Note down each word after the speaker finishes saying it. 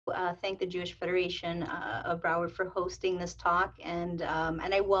Thank the Jewish Federation of Broward for hosting this talk, and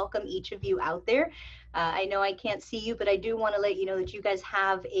I welcome each of you out there. I know I can't see you, but I do want to let you know that you guys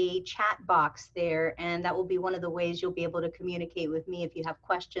have a chat box there, and that will be one of the ways you'll be able to communicate with me if you have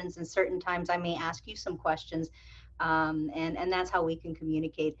questions. And certain times I may ask you some questions, and that's how we can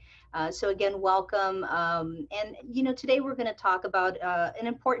communicate. So again, welcome. And today we're going to talk about an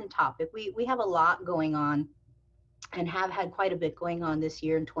important topic. We have a lot going on and have had quite a bit going on this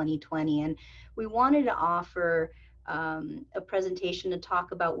year in 2020. And we wanted to offer a presentation to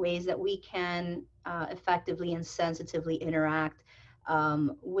talk about ways that we can effectively and sensitively interact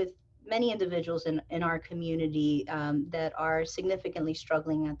with many individuals in our community that are significantly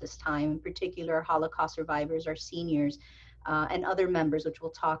struggling at this time, in particular Holocaust survivors, our seniors, and other members, which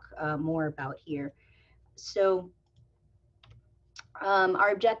we'll talk more about here. So our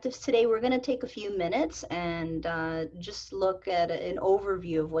objectives today, we're going to take a few minutes and just look at an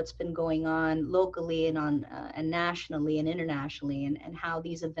overview of what's been going on locally and nationally and internationally, and how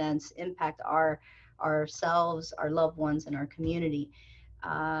these events impact ourselves, our loved ones, and our community.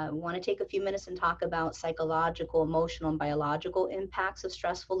 We want to take a few minutes and talk about psychological, emotional, and biological impacts of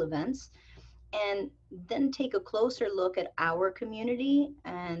stressful events, and then take a closer look at our community.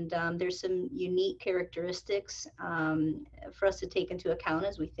 And there's some unique characteristics for us to take into account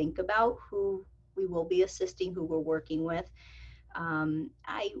as we think about who we will be assisting, who we're working with.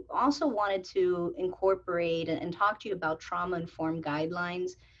 I also wanted to incorporate and talk to you about trauma-informed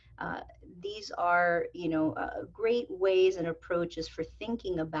guidelines. These are, great ways and approaches for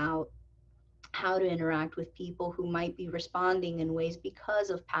thinking about how to interact with people who might be responding in ways because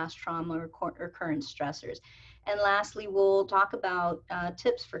of past trauma or current stressors. And lastly, we'll talk about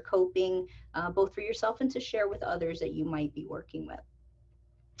tips for coping, both for yourself and to share with others that you might be working with.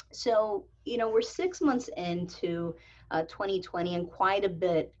 So, we're 6 months into 2020, and quite a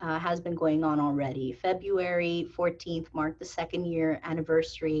bit has been going on already. February 14th marked the second year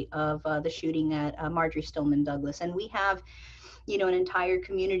anniversary of the shooting at Marjory Stoneman Douglas. And we have an entire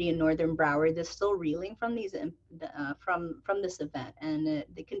community in northern Broward that's still reeling from these from this event, and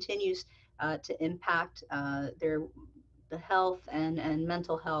it continues to impact the health and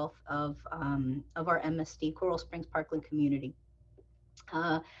mental health of our MSD Coral Springs Parkland community.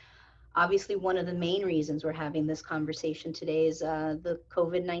 Obviously, one of the main reasons we're having this conversation today is the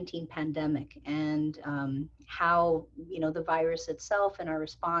COVID-19 pandemic, and how the virus itself and our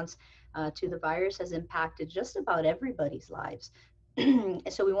response to the virus has impacted just about everybody's lives.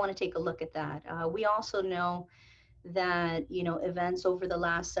 So we want to take a look at that. We also know that events over the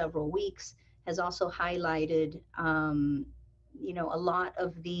last several weeks has also highlighted a lot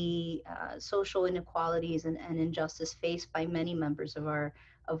of the social inequalities and injustice faced by many members of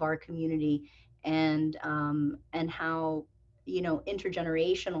our community, and how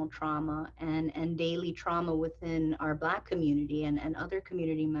intergenerational trauma and daily trauma within our Black community and other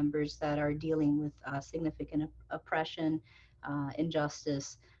community members that are dealing with significant oppression,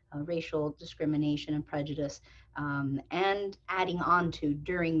 injustice, racial discrimination and prejudice, and adding on to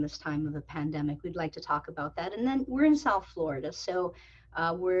during this time of the pandemic. We'd like to talk about that. And then we're in South Florida, so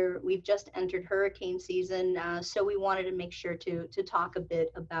we've just entered hurricane season, so we wanted to make sure to talk a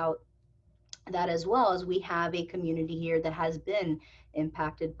bit about that, as well as we have a community here that has been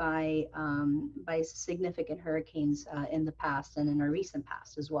impacted by significant hurricanes in the past and in our recent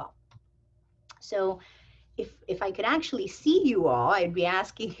past as well. So if I could actually see you all, I'd be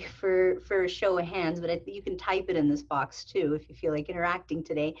asking for a show of hands, but you can type it in this box too if you feel like interacting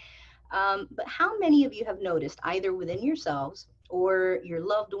today. But how many of you have noticed, either within yourselves or your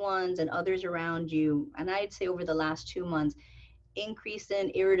loved ones and others around you, and I'd say over the last 2 months, increase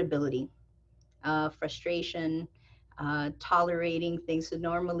in irritability, frustration, tolerating things that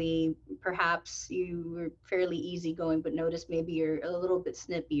normally perhaps you were fairly easygoing, but notice maybe you're a little bit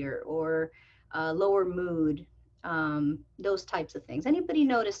snippier, or lower mood, those types of things. Anybody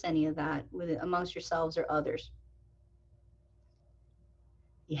notice any of that amongst yourselves or others?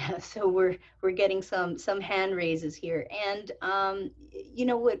 Yeah, so we're getting some hand raises here, and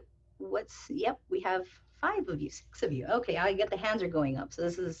yep, we have 5 of you, 6 of you. Okay, I get the hands are going up, so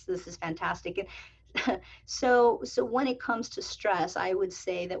this is fantastic. So when it comes to stress, I would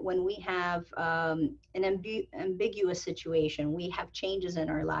say that when we have an ambiguous situation, we have changes in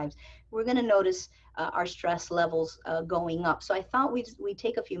our lives, we're going to notice our stress levels going up. So I thought we'd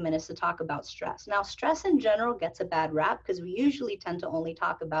take a few minutes to talk about stress. Now, stress in general gets a bad rap because we usually tend to only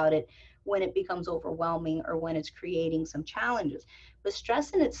talk about it when it becomes overwhelming or when it's creating some challenges. But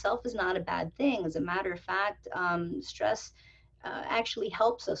stress in itself is not a bad thing. As a matter of fact, stress actually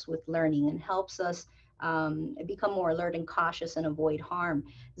helps us with learning and helps us become more alert and cautious and avoid harm.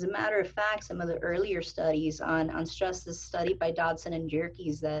 As a matter of fact, some of the earlier studies on stress, this study by Dodson and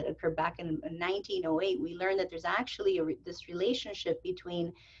Jerkes that occurred back in 1908, we learned that there's actually this relationship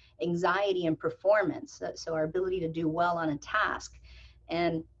between anxiety and performance, so our ability to do well on a task.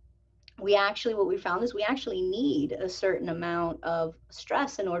 And what we found is we actually need a certain amount of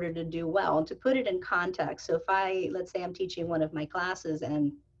stress in order to do well. And to put it in context, so if let's say I'm teaching one of my classes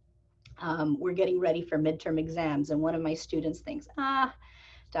and we're getting ready for midterm exams, and one of my students thinks,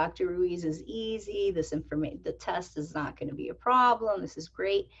 Dr. Ruiz is easy, the test is not going to be a problem, this is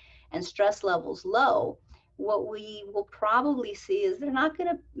great, and stress levels low, what we will probably see is they're not going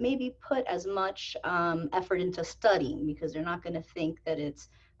to maybe put as much effort into studying, because they're not going to think that it's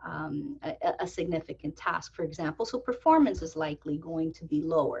a significant task, for example. So performance is likely going to be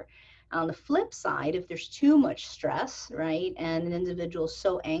lower. On the flip side, if there's too much stress, right, and an individual is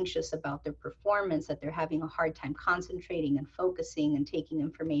so anxious about their performance that they're having a hard time concentrating and focusing and taking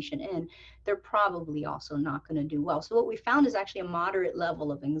information in, they're probably also not going to do well. So what we found is actually a moderate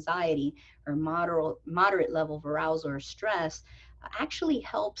level of anxiety or moderate level of arousal or stress actually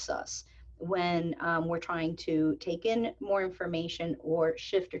helps us when we're trying to take in more information or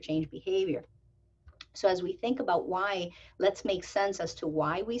shift or change behavior. So as we think about why, let's make sense as to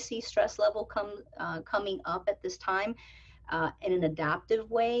why we see stress level coming up at this time in an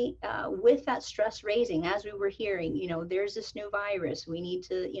adaptive way with that stress raising. As we were hearing, there's this new virus. We need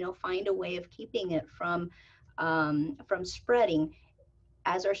to, find a way of keeping it from spreading.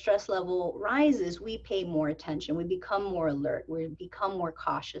 As our stress level rises, we pay more attention. We become more alert. We become more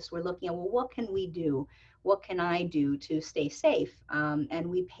cautious. We're looking at, well, what can we do? What can I do to stay safe? And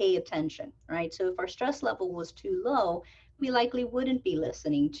we pay attention, right? So if our stress level was too low, we likely wouldn't be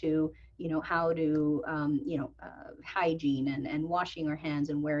listening to, how to, hygiene and washing our hands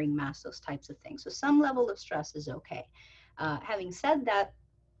and wearing masks, those types of things. So some level of stress is okay. Having said that,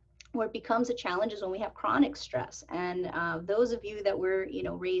 where it becomes a challenge is when we have chronic stress. And those of you that were,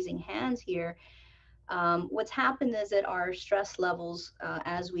 raising hands here, what's happened is that our stress levels,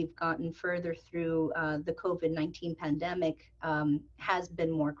 as we've gotten further through the COVID-19 pandemic, has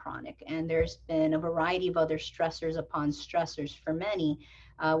been more chronic. And there's been a variety of other stressors upon stressors for many,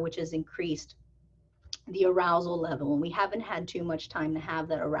 which has increased the arousal level. And we haven't had too much time to have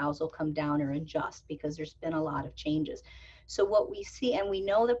that arousal come down or adjust, because there's been a lot of changes. So what we see, and we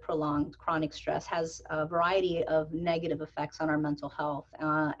know that prolonged chronic stress has a variety of negative effects on our mental health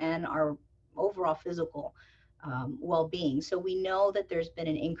and our overall physical well-being. So we know that there's been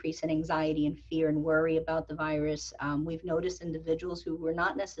an increase in anxiety and fear and worry about the virus. We've noticed individuals who were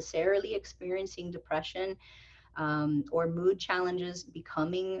not necessarily experiencing depression or mood challenges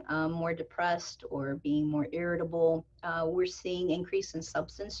becoming more depressed or being more irritable. We're seeing increase in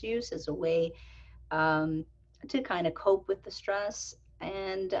substance use as a way to kind of cope with the stress.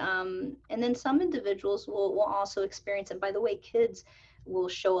 And then some individuals will also experience, and by the way, kids will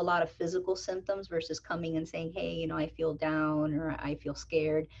show a lot of physical symptoms versus coming and saying, hey, I feel down or I feel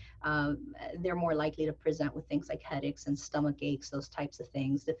scared. They're more likely to present with things like headaches and stomach aches, those types of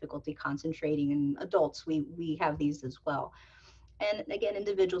things, difficulty concentrating. And adults, we have these as well. And again,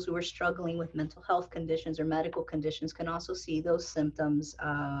 individuals who are struggling with mental health conditions or medical conditions can also see those symptoms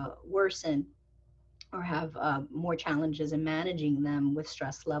worsen or have more challenges in managing them with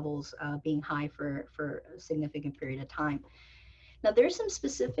stress levels being high for a significant period of time. Now, there's some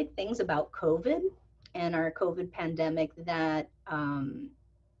specific things about COVID and our COVID pandemic that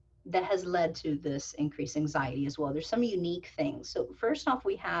has led to this increased anxiety as well. There's some unique things. So first off,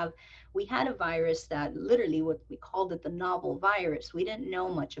 we had a virus that literally, what we called it, the novel virus. We didn't know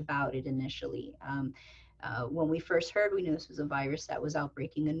much about it initially. When we first heard, we knew this was a virus that was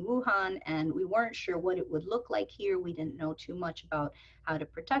outbreaking in Wuhan, and we weren't sure what it would look like here. We didn't know too much about how to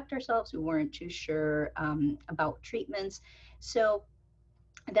protect ourselves. We weren't too sure about treatments. So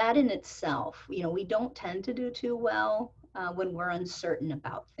that in itself, we don't tend to do too well when we're uncertain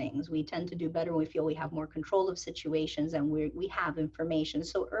about things. We tend to do better when we feel we have more control of situations and we have information.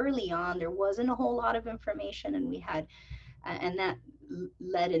 So early on, there wasn't a whole lot of information, and and that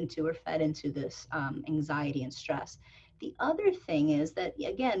led into or fed into this anxiety and stress. The other thing is that,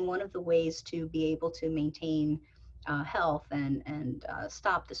 again, one of the ways to be able to maintain health and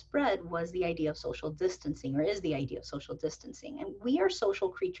stop the spread was the idea of social distancing, or is the idea of social distancing. And we are social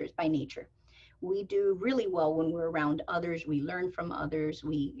creatures by nature. We do really well when we're around others. We learn from others.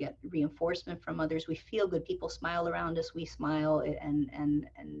 We get reinforcement from others. We feel good. People smile around us. We smile, and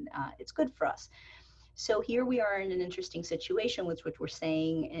it's good for us. So here we are in an interesting situation, which we're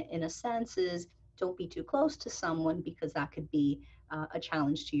saying, in a sense, is don't be too close to someone, because that could be a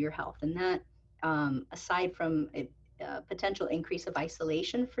challenge to your health. And that aside from a potential increase of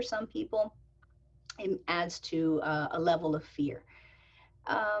isolation for some people, it adds to a level of fear.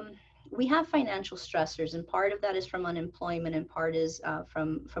 Um, we have financial stressors, and part of that is from unemployment, and part is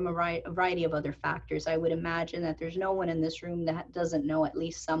from a variety of other factors. I would imagine that there's no one in this room that doesn't know at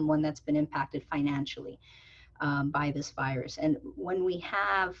least someone that's been impacted financially by this virus. And when we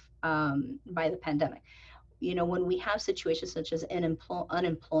have by the pandemic, when we have situations such as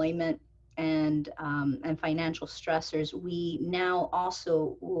unemployment and financial stressors, we now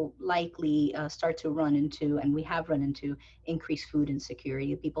also will likely start to run into, and we have run into, increased food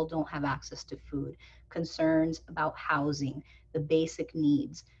insecurity. People don't have access to food. Concerns about housing, the basic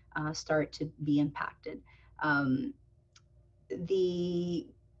needs, start to be impacted. Um, the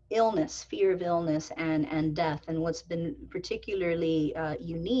illness, fear of illness and death, and what's been particularly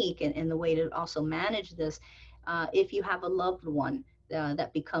unique in the way to also manage this, if you have a loved one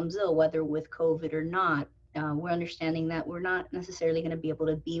that becomes ill, whether with COVID or not, we're understanding that we're not necessarily going to be able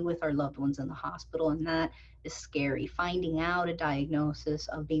to be with our loved ones in the hospital, and that is scary. Finding out a diagnosis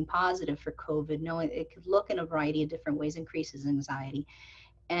of being positive for COVID, knowing it could look in a variety of different ways, increases anxiety.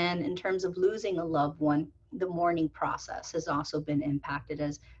 And in terms of losing a loved one, the mourning process has also been impacted,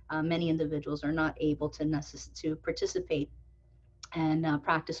 as many individuals are not able to participate and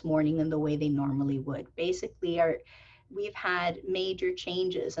practice mourning in the way they normally would. Basically, we've had major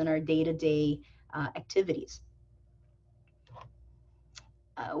changes in our day-to-day activities.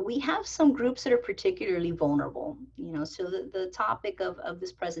 We have some groups that are particularly vulnerable. So the topic of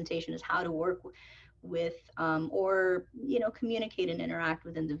this presentation is how to work with or communicate and interact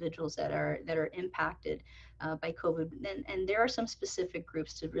with individuals that are impacted by COVID, and there are some specific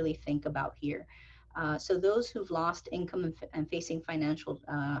groups to really think about here. So those who've lost income and facing financial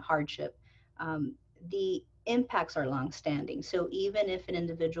hardship, the impacts are longstanding. So even if an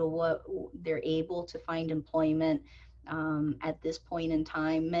individual they're able to find employment at this point in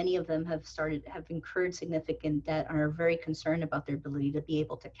time, many of them have incurred significant debt and are very concerned about their ability to be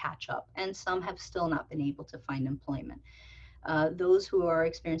able to catch up. And some have still not been able to find employment. Those who are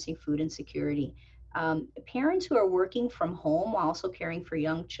experiencing food insecurity, parents who are working from home while also caring for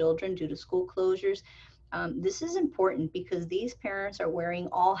young children due to school closures. This is important because these parents are wearing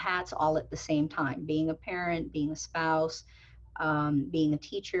all hats all at the same time, being a parent, being a spouse, being a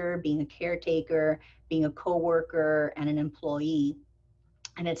teacher, being a caretaker, being a coworker, and an employee.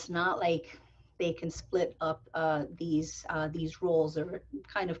 And it's not like they can split up these roles. Are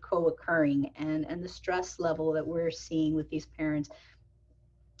kind of co-occurring, and the stress level that we're seeing with these parents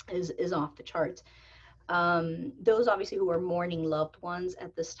is off the charts. Those obviously who are mourning loved ones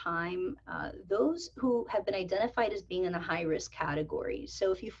at this time, those who have been identified as being in a high risk category.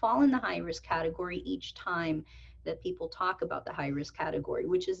 So if you fall in the high risk category, each time that people talk about the high risk category,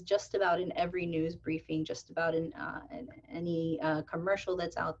 which is just about in every news briefing, just about in any commercial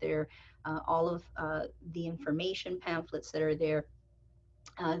that's out there, all of the information pamphlets that are there.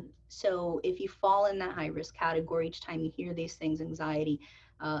 So if you fall in that high risk category, each time you hear these things, anxiety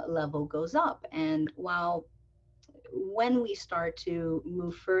level goes up. And when we start to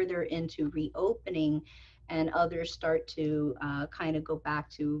move further into reopening and others start to kind of go back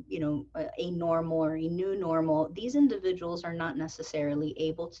to, a normal or a new normal, these individuals are not necessarily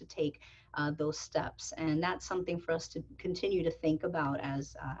able to take those steps. And that's something for us to continue to think about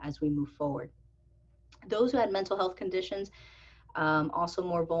as we move forward. Those who had mental health conditions, also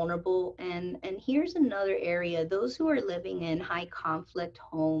more vulnerable. And here's another area: those who are living in high conflict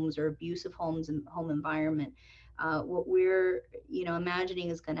homes or abusive homes and home environment. What we're imagining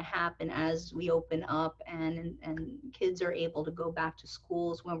is going to happen as we open up and kids are able to go back to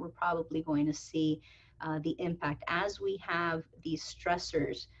schools, when we're probably going to see the impact as we have these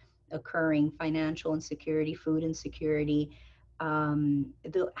stressors occurring: financial insecurity, food insecurity.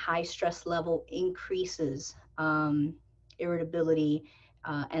 The high stress level increases irritability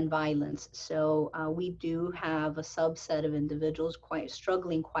and violence. So we do have a subset of individuals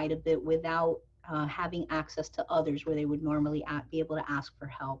struggling quite a bit without having access to others where they would normally be able to ask for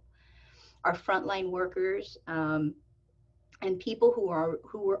help. Our frontline workers and people who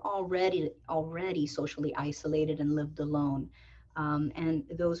were already socially isolated and lived alone, and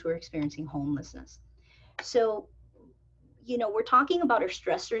those who are experiencing homelessness. So we're talking about our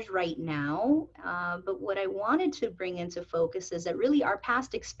stressors right now, but what I wanted to bring into focus is that really our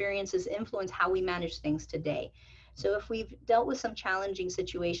past experiences influence how we manage things today. So if we've dealt with some challenging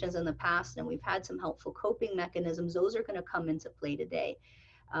situations in the past and we've had some helpful coping mechanisms, those are going to come into play today.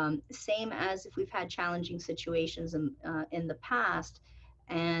 Same as if we've had challenging situations in the past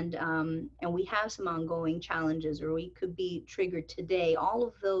and we have some ongoing challenges, or we could be triggered today. All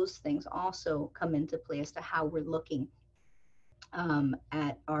of those things also come into play as to how we're looking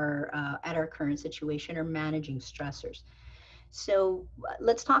at our current situation or managing stressors. So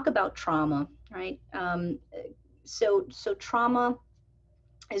let's talk about trauma, right? So trauma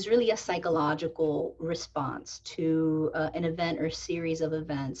is really a psychological response to an event or series of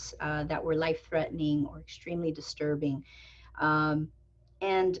events that were life-threatening or extremely disturbing. Um,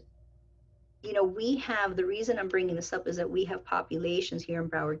 and we have, the reason I'm bringing this up is that we have populations here in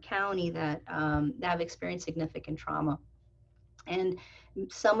Broward County that have experienced significant trauma. And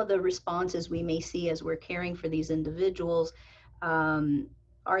some of the responses we may see as we're caring for these individuals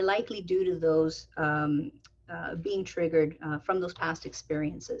are likely due to those being triggered from those past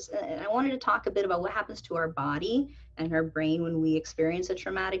experiences. And I wanted to talk a bit about what happens to our body and our brain when we experience a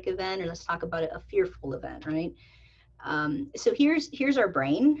traumatic event, or let's talk about a fearful event, right? So here's our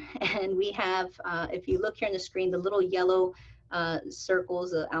brain, and we have, if you look here on the screen, the little yellow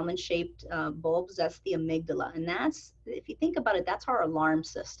circles, the almond-shaped bulbs, that's the amygdala. And that's, if you think about it, that's our alarm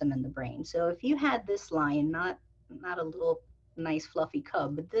system in the brain. So if you had this lion, not a little nice fluffy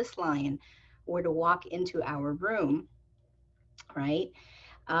cub, but this lion were to walk into our room, right?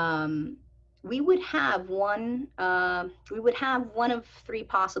 We would have one of three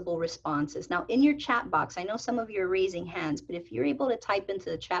possible responses. Now, in your chat box, I know some of you are raising hands, but if you're able to type into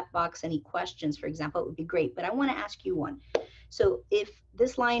the chat box any questions, for example, it would be great. But I want to ask you one. So if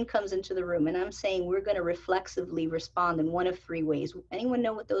this lion comes into the room and I'm saying we're going to reflexively respond in one of three ways, anyone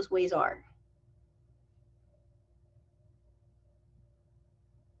know what those ways are?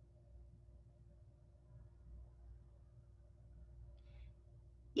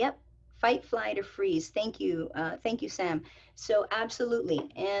 Yep. Fight, flight, or freeze. Thank you, Sam. So absolutely,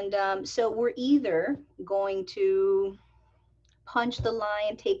 and so we're either going to punch the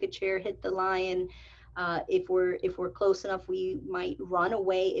lion, take a chair, hit the lion. If we're close enough, we might run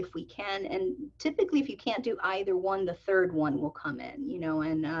away if we can. And typically, if you can't do either one, the third one will come in.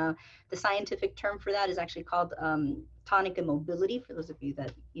 And the scientific term for that is actually called tonic immobility. For those of you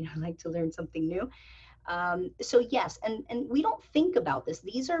that like to learn something new. So yes, and we don't think about this.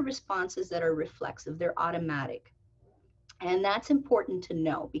 These are responses that are reflexive, they're automatic. And that's important to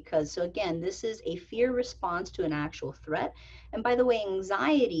know because, so again, this is a fear response to an actual threat. And by the way,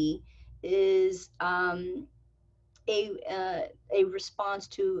 anxiety is a response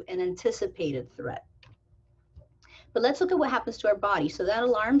to an anticipated threat. But let's look at what happens to our body. So that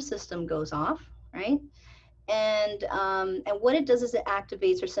alarm system goes off, right? And what it does is it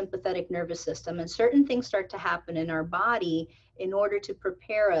activates our sympathetic nervous system, and certain things start to happen in our body in order to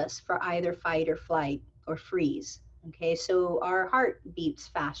prepare us for either fight or flight or freeze. Okay, so our heart beats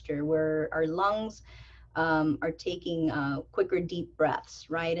faster, where our lungs are taking quicker, deep breaths,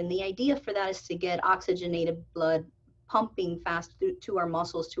 right? And the idea for that is to get oxygenated blood pumping fast to our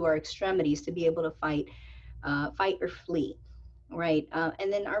muscles, to our extremities, to be able to fight or flee. Right.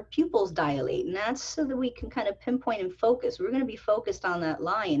 And then our pupils dilate, and that's so that we can kind of pinpoint and focus. We're going to be focused on that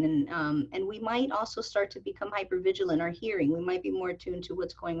lion, and we might also start to become hypervigilant. Our hearing, we might be more attuned to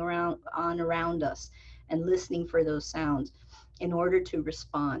what's going on around us and listening for those sounds in order to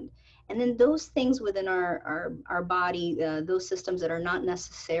respond. And then those things within our body, those systems that are not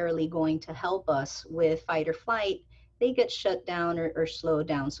necessarily going to help us with fight or flight, they get shut down or slowed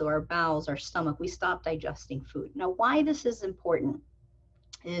down. So our bowels, our stomach, we stop digesting food. Now, why this is important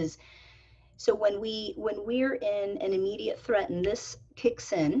is, so when we're in an immediate threat and this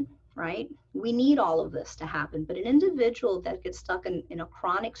kicks in, right, we need all of this to happen. But an individual that gets stuck in a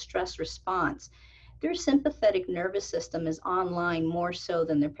chronic stress response, their sympathetic nervous system is online more so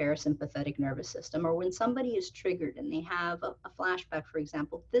than their parasympathetic nervous system. Or when somebody is triggered and they have a flashback, for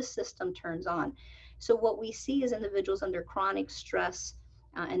example, this system turns on. So what we see is individuals under chronic stress,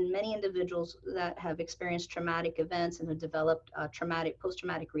 and many individuals that have experienced traumatic events and have developed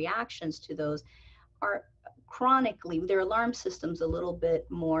post-traumatic reactions to those, are chronically, their alarm system's a little bit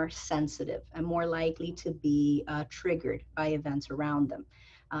more sensitive and more likely to be triggered by events around them.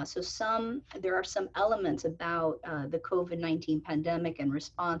 So there are some elements about the COVID-19 pandemic and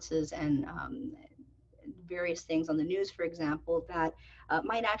responses and various things on the news, for example, that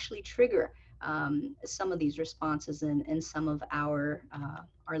might actually trigger some of these responses in some of our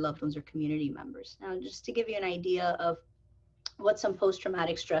loved ones or community members. Now, just to give you an idea of what some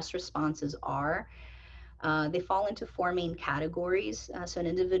post-traumatic stress responses are, they fall into four main categories. So an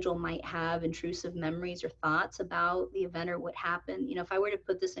individual might have intrusive memories or thoughts about the event or what happened. If I were to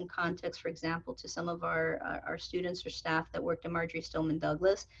put this in context, for example, to some of our students or staff that worked at Marjory Stoneman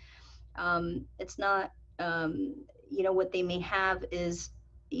Douglas, it's not, what they may have is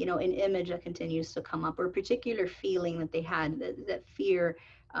an image that continues to come up, or a particular feeling that they had, that fear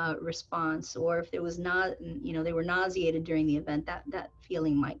response, or if there was not, they were nauseated during the event, that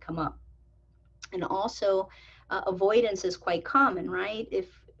feeling might come up. And also, avoidance is quite common, right? If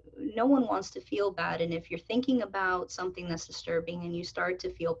no one wants to feel bad, and if you're thinking about something that's disturbing and you start to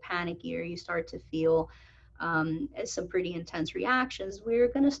feel panicky, or you start to feel some pretty intense reactions, we're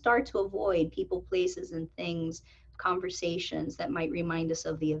going to start to avoid people, places, and things, conversations that might remind us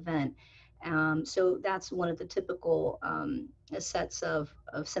of the event. So that's one of the typical sets of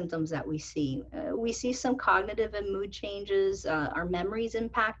symptoms that we see. We see some cognitive and mood changes. Our memories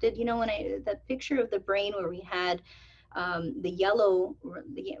impacted. When that picture of the brain where we had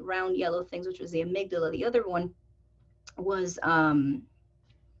the round yellow things, which was the amygdala. The other one was, I'll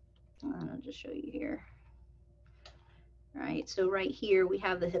just show you here. Right, so right here we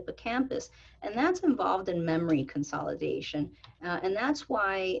have the hippocampus, and that's involved in memory consolidation. And that's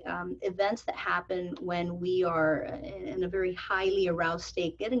why events that happen when we are in a very highly aroused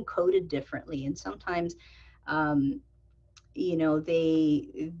state get encoded differently. And sometimes,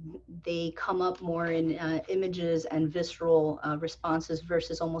 they come up more in images and visceral responses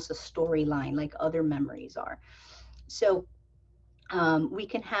versus almost a storyline like other memories are. So we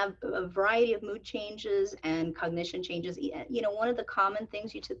can have a variety of mood changes and cognition changes. One of the common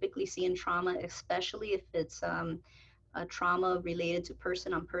things you typically see in trauma, especially if it's a trauma related to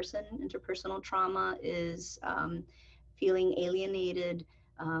person-on-person interpersonal trauma, is feeling alienated,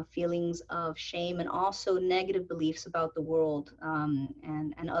 feelings of shame, and also negative beliefs about the world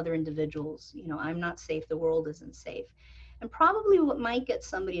and other individuals. I'm not safe, the world isn't safe. And probably what might get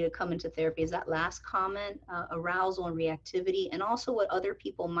somebody to come into therapy is that last comment, arousal and reactivity, and also what other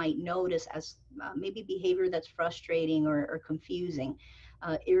people might notice as maybe behavior that's frustrating or confusing,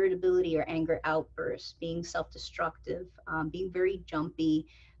 irritability or anger outbursts, being self-destructive, being very jumpy,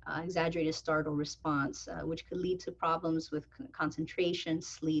 exaggerated startle response, which could lead to problems with concentration,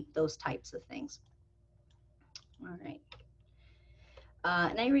 sleep, those types of things. All right.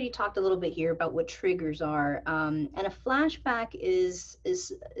 And I already talked a little bit here about what triggers are. And a flashback is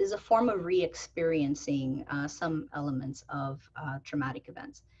a form of re-experiencing some elements of traumatic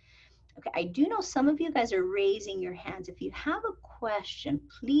events. Okay, I do know some of you guys are raising your hands. If you have a question,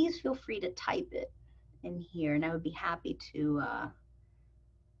 please feel free to type it in here, and I would be happy to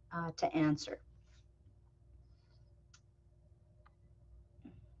answer.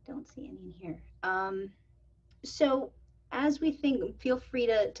 Don't see any in here. So as we think, feel free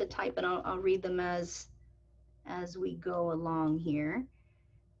to type, and I'll read them as we go along here.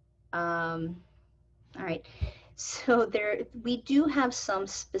 All right. So we do have some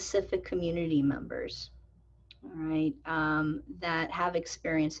specific community members, all right, that have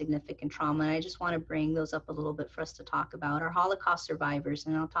experienced significant trauma. And I just want to bring those up a little bit for us to talk about. Our Holocaust survivors,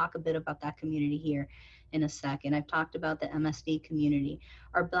 and I'll talk a bit about that community here in a second. I've talked about the MSD community,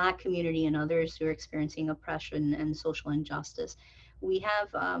 our Black community, and others who are experiencing oppression and social injustice. We have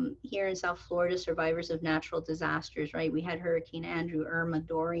here in South Florida survivors of natural disasters, right? We had Hurricane Andrew, Irma,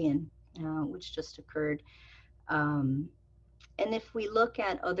 Dorian, which just occurred. And if we look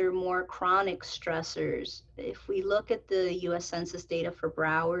at other more chronic stressors, if we look at the US Census data for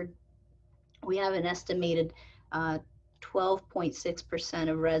Broward, we have an estimated 12.6%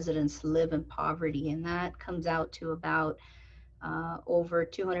 of residents live in poverty, and that comes out to about over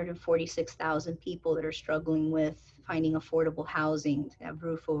 246,000 people that are struggling with finding affordable housing, to have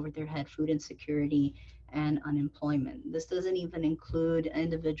roof over their head, food insecurity, and unemployment. This doesn't even include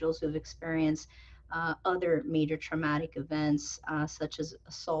individuals who have experienced other major traumatic events, such as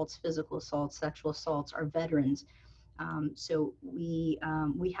assaults, physical assaults, sexual assaults, or veterans. So we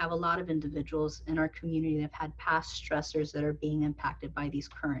have a lot of individuals in our community that have had past stressors that are being impacted by these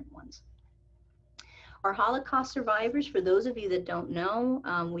current ones. Our Holocaust survivors, for those of you that don't know,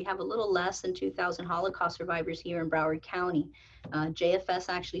 we have a little less than 2,000 Holocaust survivors here in Broward County. JFS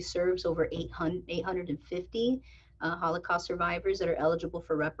actually serves over 850 Holocaust survivors that are eligible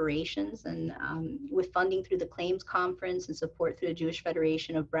for reparations. And with funding through the Claims Conference and support through the Jewish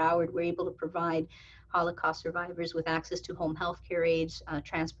Federation of Broward, we're able to provide Holocaust survivors with access to home health care aids,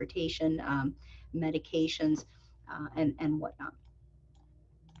 transportation, medications, and whatnot.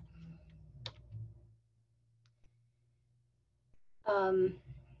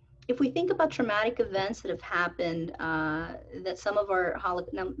 If we think about traumatic events that have happened, that some of our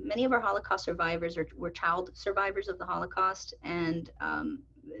many of our Holocaust survivors were child survivors of the Holocaust, and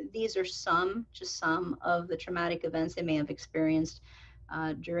these are just some of the traumatic events they may have experienced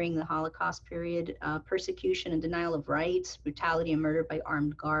during the Holocaust period: persecution and denial of rights, brutality and murder by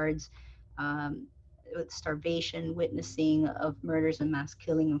armed guards, with starvation, witnessing of murders and mass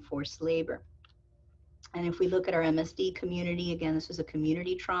killing and forced labor. And if we look at our MSD community, again, this was a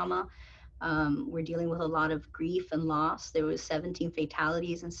community trauma. We're dealing with a lot of grief and loss. There was 17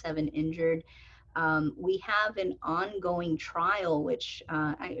 fatalities and 7 injured. We have an ongoing trial, which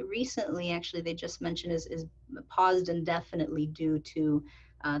recently, actually, they just mentioned is paused indefinitely due to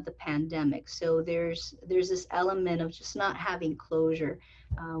the pandemic. So there's this element of just not having closure,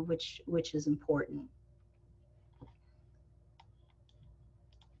 which is important.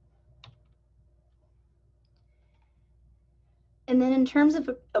 And then in terms of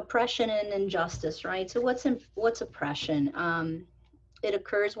oppression and injustice, right? So what's oppression? It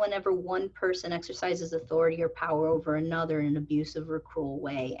occurs whenever one person exercises authority or power over another in an abusive or cruel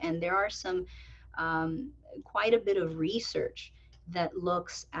way. And there are some quite a bit of research that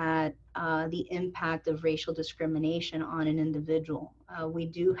looks at the impact of racial discrimination on an individual. We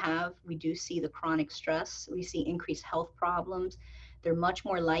do see the chronic stress. We see increased health problems. They're much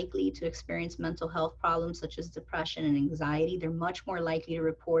more likely to experience mental health problems such as depression and anxiety. They're much more likely to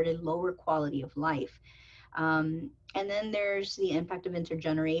report a lower quality of life. And then there's the impact of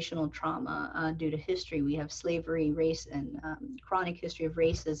intergenerational trauma due to history. We have slavery, race, and chronic history of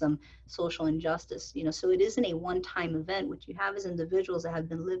racism, social injustice. So it isn't a one-time event. What you have is individuals that have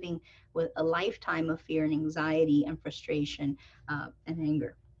been living with a lifetime of fear and anxiety and frustration and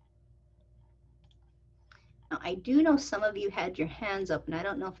anger. Now, I do know some of you had your hands up, and I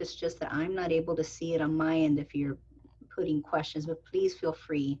don't know if it's just that I'm not able to see it on my end if you're putting questions, but please feel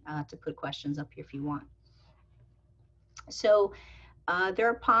free to put questions up here if you want. So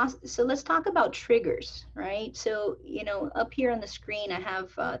so let's talk about triggers, right? So, up here on the screen, I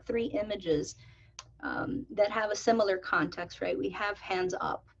have 3 images that have a similar context, right? We have hands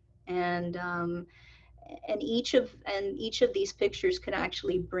up, and each of these pictures could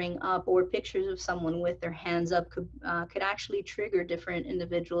actually bring up, or pictures of someone with their hands up could actually trigger different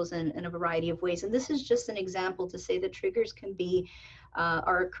individuals in a variety of ways. And this is just an example to say that triggers can be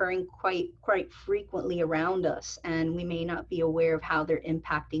are occurring quite frequently around us, and we may not be aware of how they're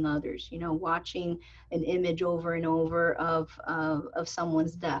impacting others. Watching an image over and over of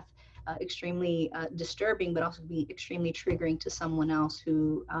someone's death, extremely disturbing, but also be extremely triggering to someone else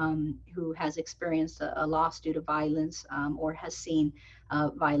who has experienced a loss due to violence or has seen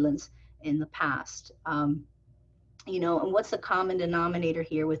violence in the past. And what's the common denominator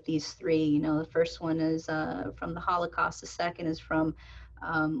here with these 3? The first one is from the Holocaust. The second is from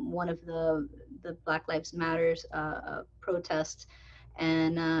one of the Black Lives Matters protests.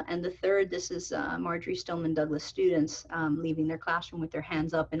 And the third, this is Marjory Stoneman Douglas students leaving their classroom with their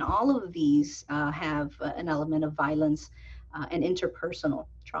hands up. And all of these have an element of violence and interpersonal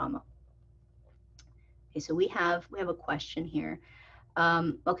trauma. Okay, so we have a question here.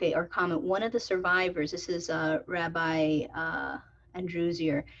 Okay, or comment. One of the survivors, this is Rabbi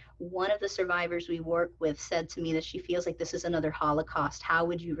Andrewsier, one of the survivors we work with said to me that she feels like this is another Holocaust. How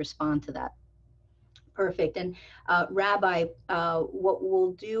would you respond to that? Perfect. And Rabbi, what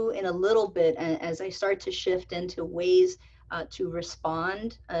we'll do in a little bit, as I start to shift into ways to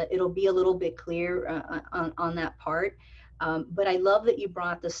respond, it'll be a little bit clear on that part. But I love that you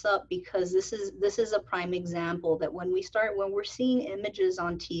brought this up, because this is a prime example that when we're seeing images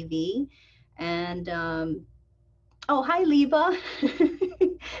on TV, and oh, hi, Liba.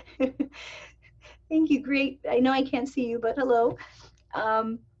 Thank you. Great. I know I can't see you, but hello.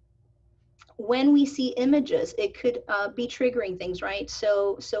 When we see images, it could be triggering things, right?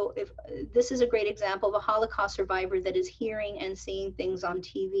 So if this is a great example of a Holocaust survivor that is hearing and seeing things on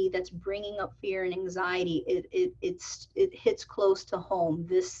TV that's bringing up fear and anxiety, it hits close to home.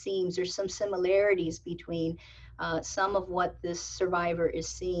 There's some similarities between some of what this survivor is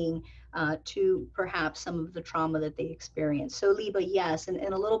seeing to perhaps some of the trauma that they experience. So Liba, yes, and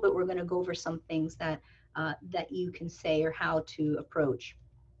in a little bit we're going to go over some things that you can say or how to approach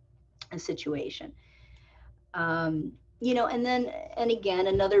a situation. And again,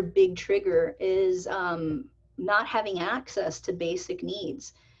 another big trigger is not having access to basic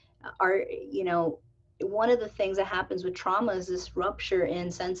needs. One of the things that happens with trauma is this rupture in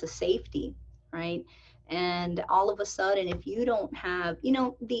sense of safety, right? And all of a sudden, if you don't have,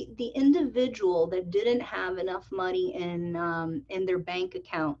 the individual that didn't have enough money in their bank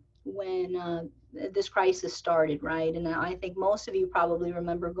account when this crisis started, right? And I think most of you probably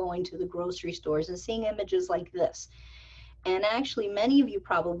remember going to the grocery stores and seeing images like this. And actually, many of you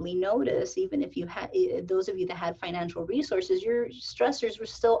probably notice, even if you had, those of you that had financial resources, your stressors were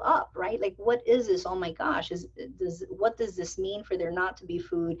still up, right? Like, what is this? Oh my gosh, what does this mean for there not to be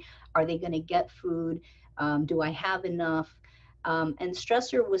food? Are they going to get food? Do I have enough? And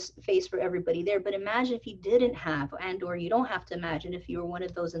stressor was faced for everybody there. But imagine if you didn't have, and or you don't have to imagine if you were one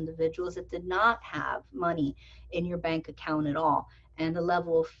of those individuals that did not have money in your bank account at all, and the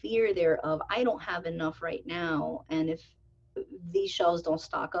level of fear there of, I don't have enough right now, and if these shelves don't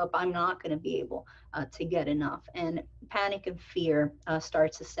stock up, I'm not going to be able to get enough. And panic and fear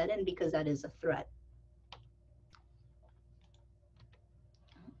starts to set in because that is a threat.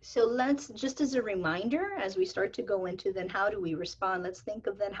 So let's, just as a reminder, as we start to go into then how do we respond, let's think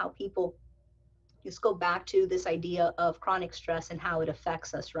of then how people, just go back to this idea of chronic stress and how it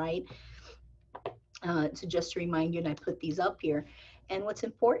affects us, right? So just to remind you, and I put these up here. And what's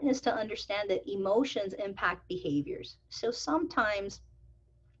important is to understand that emotions impact behaviors. So sometimes,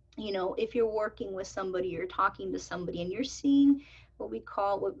 you know, if you're working with somebody, you're talking to somebody, and you're seeing what we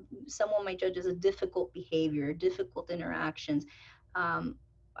call, what someone might judge as a difficult behavior, difficult interactions.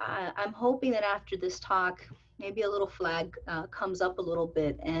 I'm hoping that after this talk, maybe a little flag comes up a little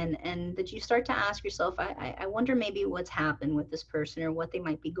bit, and that you start to ask yourself, I wonder maybe what's happened with this person or what they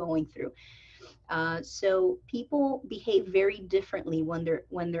might be going through. So people behave very differently when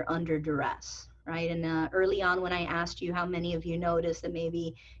they're under duress, right? And early on, when I asked you how many of you noticed that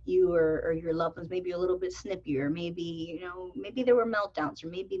maybe you or your loved ones maybe a little bit snippier, maybe, you know, maybe there were meltdowns or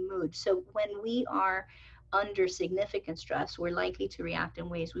maybe mood. So when we are under significant stress, we're likely to react in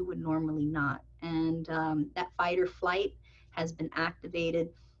ways we would normally not. And that fight or flight has been activated,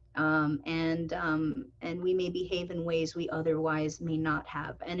 and we may behave in ways we otherwise may not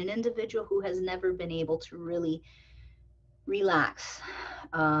have. And an individual who has never been able to really relax,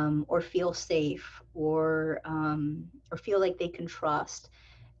 or feel safe, or feel like they can trust,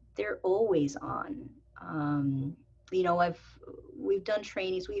 they're always on. You know, we've done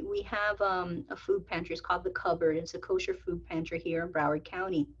trainings. We have a food pantry. It's called The Cupboard. It's a kosher food pantry here in Broward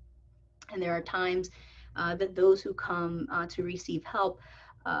County. And there are times that those who come to receive help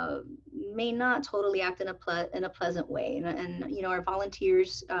may not totally act in a pleasant way. And you know, our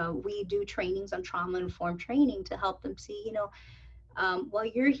volunteers, we do trainings on trauma-informed training to help them see, you know, while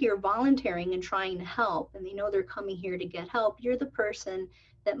you're here volunteering and trying to help, and they know they're coming here to get help, you're the person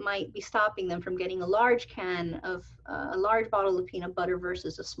that might be stopping them from getting a large bottle of peanut butter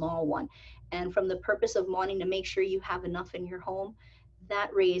versus a small one. And from the purpose of wanting to make sure you have enough in your home,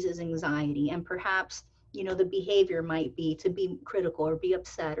 that raises anxiety. And perhaps, you know, the behavior might be to be critical or be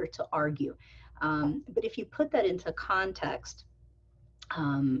upset or to argue. But if you put that into context,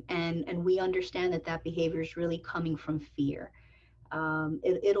 and we understand that that behavior is really coming from fear,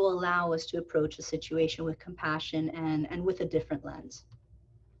 it'll allow us to approach a situation with compassion and with a different lens.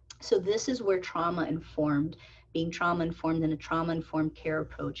 So this is where being trauma informed and a trauma informed care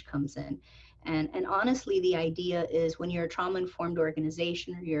approach comes in. And honestly, the idea is, when you're a trauma informed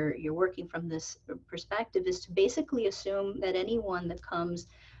organization, or you're working from this perspective, is to basically assume that anyone that comes,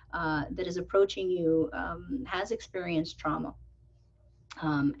 that is approaching you, has experienced trauma,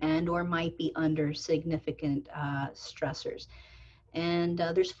 and or might be under significant stressors. And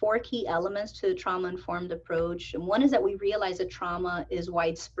there's 4 key elements to the trauma-informed approach. And one is that we realize that trauma is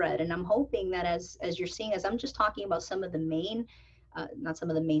widespread. And I'm hoping that as you're seeing, as I'm just talking about some of the main,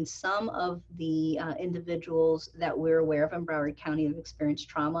 some of the individuals that we're aware of in Broward County who have experienced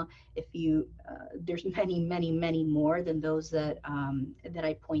trauma. If you, there's many more than those that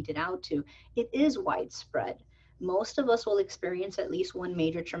I pointed out to. It is widespread. Most of us will experience at least one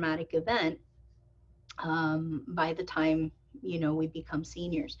major traumatic event by the time, you know, we become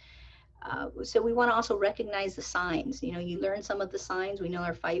seniors. So we want to also recognize the signs. You know, you learn some of the signs. We know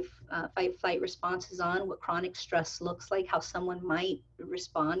our fight flight response is on, what chronic stress looks like, how someone might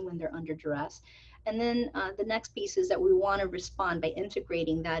respond when they're under duress. And then the next piece is that we want to respond by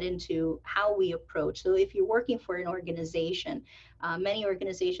integrating that into how we approach. So if you're working for an organization, many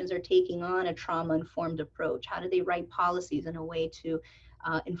organizations are taking on a trauma-informed approach. How do they write policies in a way to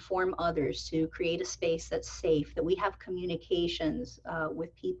inform others, to create a space that's safe, that we have communications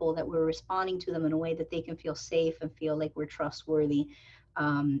with people, that we're responding to them in a way that they can feel safe and feel like we're trustworthy,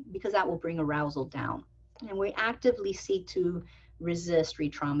 because that will bring arousal down. And we actively seek to resist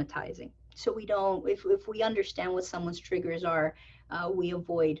re-traumatizing. So we don't, if we understand what someone's triggers are, we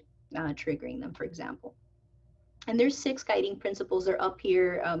avoid triggering them, for example. And there's 6 guiding principles. They're up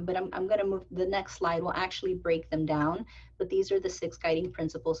here, but I'm going to move. The next slide will actually break them down. But these are the 6 guiding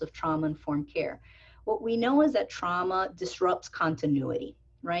principles of trauma-informed care. What we know is that trauma disrupts continuity,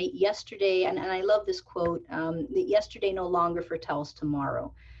 right? Yesterday, and I love this quote, that yesterday no longer foretells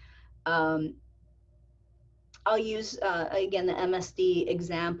tomorrow. I'll use, again, the MSD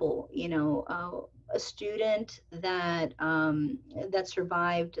example. You know, a student that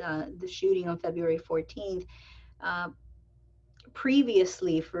survived the shooting on February 14th,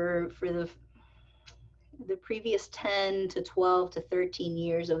 previously for the previous 10 to 12 to 13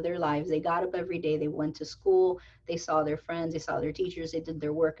 years of their lives, they got up every day, they went to school, they saw their friends, they saw their teachers, they did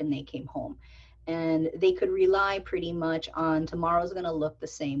their work, and they came home. And they could rely pretty much on tomorrow's going to look the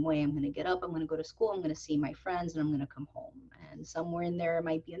same way. I'm going to get up, I'm going to go to school, I'm going to see my friends, and I'm going to come home. And somewhere in there, I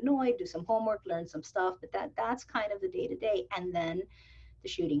might be annoyed, do some homework, learn some stuff, but that's kind of the day to day. And then the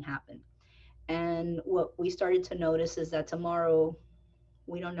shooting happened. And what we started to notice is that tomorrow,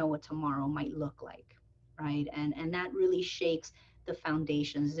 we don't know what tomorrow might look like, right? And that really shakes the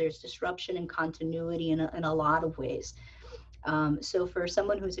foundations. There's disruption and continuity in a lot of ways. So for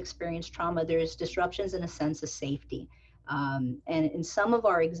someone who's experienced trauma, there's disruptions in a sense of safety. And in some of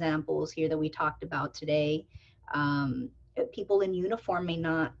our examples here that we talked about today, people in uniform may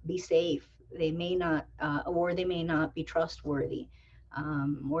not be safe. They may not, or they may not be trustworthy.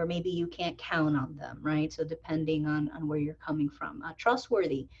 Or maybe you can't count on them, right? So depending on where you're coming from.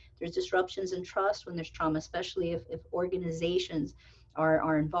 Trustworthy, there's disruptions in trust when there's trauma, especially if organizations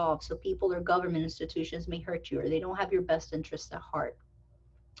are involved. So people or government institutions may hurt you, or they don't have your best interests at heart.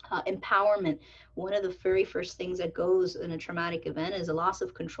 Empowerment, one of the very first things that goes in a traumatic event is a loss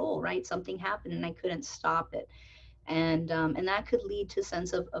of control, right? Something happened and I couldn't stop it. And that could lead to a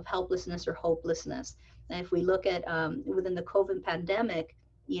sense of helplessness or hopelessness. And if we look at within the COVID pandemic,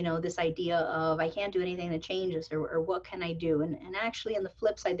 this idea of I can't do anything to change this, or what can I do? And actually on the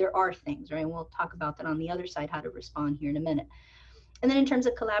flip side, there are things, right? And we'll talk about that on the other side, how to respond here in a minute. And then in terms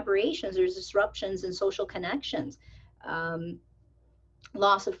of collaborations, there's disruptions in social connections.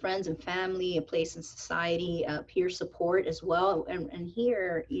 Loss of friends and family, a place in society, peer support as well. And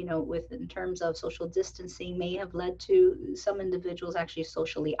here, in terms of social distancing, may have led to some individuals actually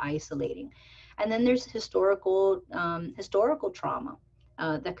socially isolating. And then there's historical trauma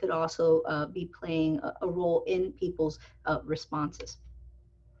that could also be playing a role in people's responses.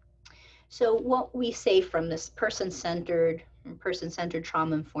 So what we say from this person-centered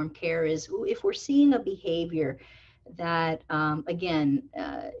trauma-informed care is, if we're seeing a behavior that, oftentimes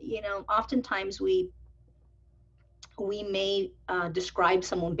we may describe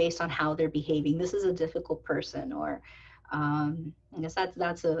someone based on how they're behaving. This is a difficult person, or I guess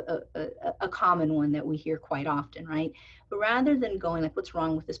that's a common one that we hear quite often, right? But rather than going like, what's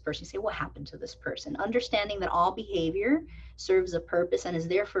wrong with this person, you say, what happened to this person? Understanding that all behavior serves a purpose and is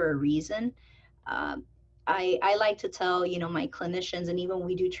there for a reason. I like to tell, my clinicians, and even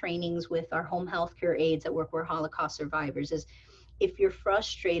we do trainings with our home health care aides that work with Holocaust survivors, is if you're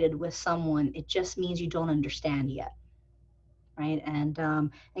frustrated with someone, it just means you don't understand yet, right? And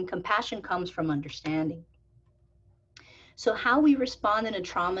compassion comes from understanding. So how we respond in a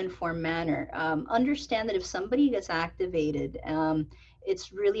trauma-informed manner, understand that if somebody gets activated,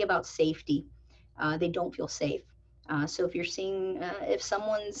 it's really about safety. They don't feel safe. So if you're seeing, if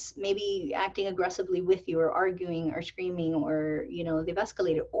someone's maybe acting aggressively with you, or arguing or screaming, or, they've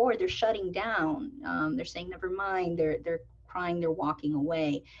escalated, or they're shutting down, they're saying, never mind, they're crying, they're walking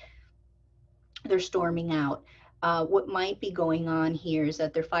away, they're storming out. What might be going on here is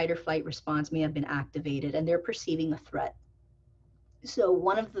that their fight or flight response may have been activated and they're perceiving a threat. So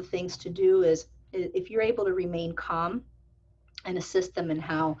one of the things to do is, if you're able to remain calm and assist them in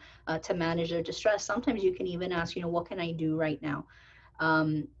how to manage their distress, sometimes you can even ask, what can I do right now?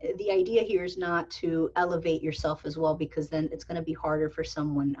 The idea here is not to elevate yourself as well, because then it's going to be harder for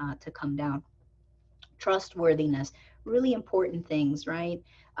someone to come down. Trustworthiness, really important things, right?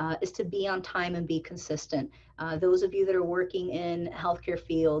 Is to be on time and be consistent. Those of you that are working in healthcare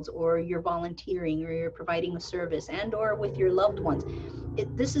fields, or you're volunteering, or you're providing a service, and or with your loved ones,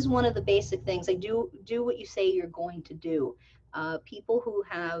 this is one of the basic things. Like, do what you say you're going to do. People who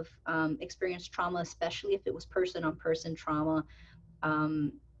have experienced trauma, especially if it was person-on-person trauma,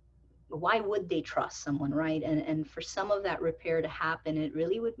 why would they trust someone, right? And for some of that repair to happen, it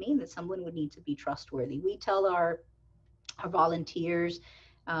really would mean that someone would need to be trustworthy. We tell our volunteers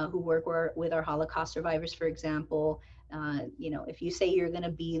who work with our Holocaust survivors, for example, if you say you're going to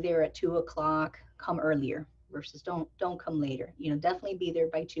be there at 2:00, come earlier versus don't come later. Definitely be there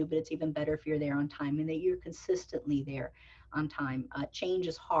by 2, but it's even better if you're there on time and that you're consistently there on time. Change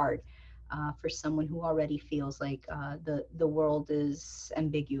is hard for someone who already feels like the world is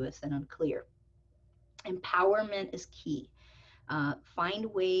ambiguous and unclear. Empowerment is key. Find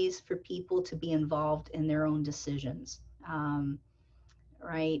ways for people to be involved in their own decisions.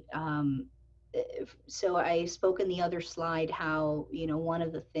 Right? So I spoke in the other slide how, one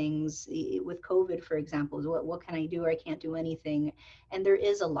of the things with COVID, for example, is what can I do, or I can't do anything. And there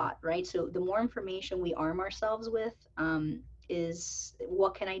is a lot, right? So the more information we arm ourselves with is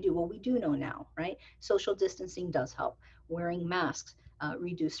what can I do? Well, we do know now, right? Social distancing does help. wearing masks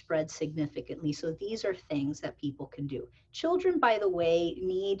reduce spread significantly. So these are things that people can do. Children, by the way,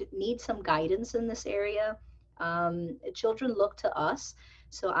 need some guidance in this area. Children look to us.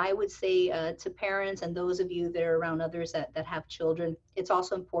 So I would say to parents and those of you that are around others that have children, it's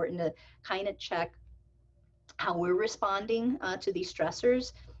also important to kind of check how we're responding to these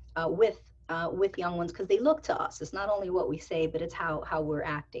stressors with young ones, because they look to us. It's not only what we say, but it's how we're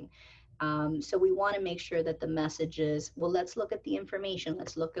acting. So we want to make sure that the message is, well, let's look at the information.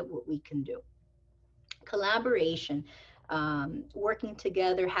 Let's look at what we can do. Collaboration, working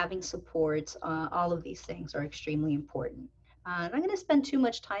together, having supports, all of these things are extremely important. I'm not going to spend too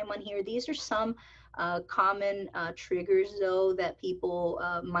much time on here. These are some common triggers, though, that people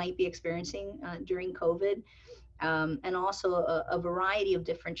might be experiencing during COVID. And also a variety of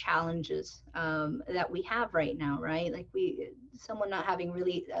different challenges that we have right now, right? Like someone not having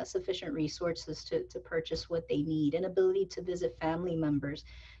really sufficient resources to purchase what they need, inability to visit family members,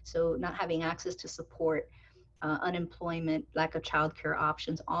 so not having access to support, unemployment, lack of childcare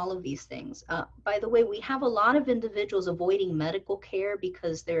options, all of these things. By the way, we have a lot of individuals avoiding medical care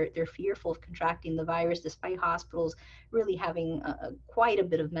because they're fearful of contracting the virus, despite hospitals really having quite a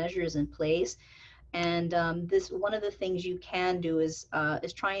bit of measures in place. And this, one of the things you can do is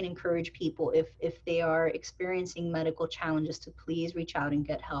try and encourage people, if they are experiencing medical challenges, to please reach out and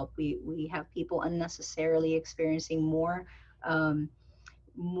get help. We have people unnecessarily experiencing more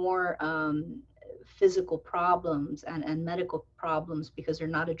physical problems and medical problems because they're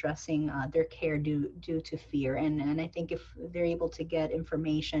not addressing their care due to fear. And I think if they're able to get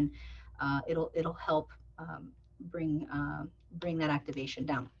information, it'll help bring that activation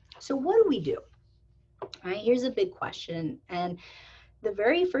down. So what do we do? All right, here's a big question. And the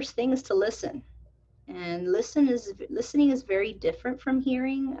very first thing is to listen. And listening is very different from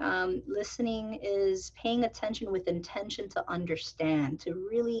hearing. Listening is paying attention with intention to understand, to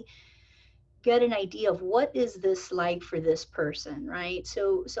really get an idea of what is this like for this person, right?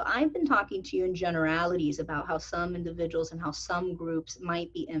 So I've been talking to you in generalities about how some individuals and how some groups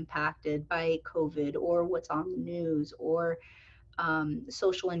might be impacted by COVID or what's on the news or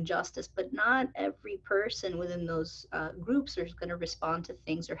social injustice, but not every person within those groups is going to respond to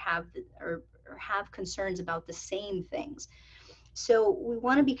things or have concerns about the same things. So we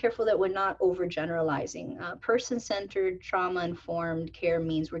want to be careful that we're not overgeneralizing. Person-centered, trauma-informed care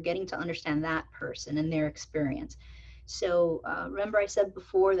means we're getting to understand that person and their experience. So remember I said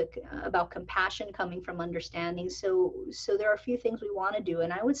before that about compassion coming from understanding. So there are a few things we want to do.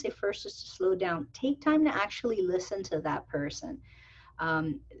 And I would say first is to slow down. Take time to actually listen to that person.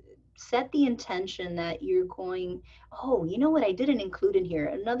 Set the intention that you're going, oh, you know what I didn't include in here.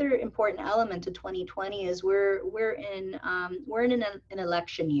 Another important element to 2020 is we're in an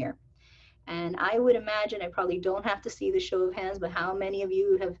election year. And I would imagine, I probably don't have to see the show of hands, but how many of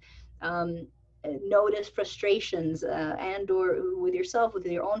you have noticed frustrations and or with yourself, with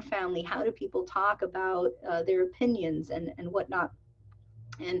your own family? How do people talk about their opinions and whatnot?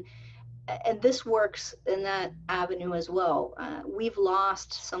 And this works in that avenue as well. We've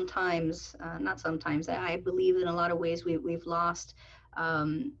lost sometimes, not sometimes, I believe in a lot of ways we've lost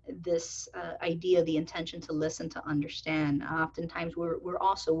this idea, the intention to listen, to understand. Oftentimes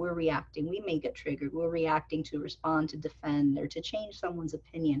we're reacting. We may get triggered. We're reacting to respond, to defend, or to change someone's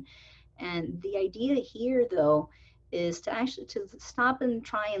opinion. And the idea here, though, is to actually to stop and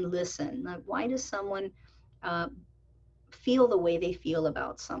try and listen. Like, why does someone feel the way they feel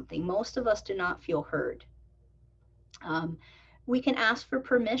about something? Most of us do not feel heard. We can ask for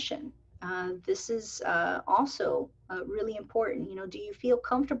permission. This is also really important. You know, do you feel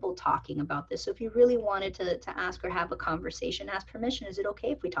comfortable talking about this? So if you really wanted to ask or have a conversation, ask permission. Is it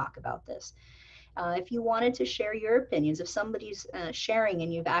okay if we talk about this? If you wanted to share your opinions, if somebody's sharing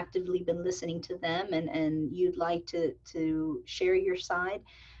and you've actively been listening to them and you'd like to share your side,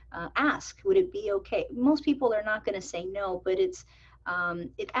 ask, would it be okay? Most people are not going to say no, but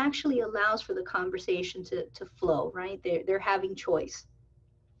it actually allows for the conversation to flow, right? They're having choice.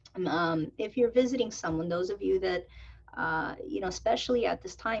 If you're visiting someone, those of you that, especially at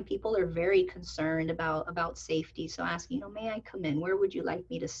this time, people are very concerned about safety. So asking, may I come in? Where would you like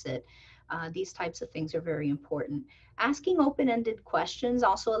me to sit? These types of things are very important. Asking open-ended questions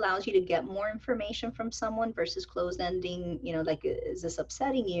also allows you to get more information from someone versus closed-ending, like, is this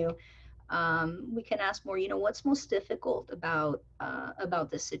upsetting you? We can ask more, what's most difficult about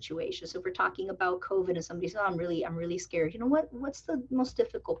this situation? So if we're talking about COVID and somebody says, oh, I'm really scared. What's the most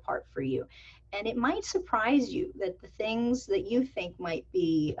difficult part for you? And it might surprise you that the things that you think might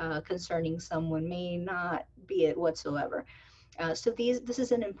be concerning someone may not be it whatsoever. So this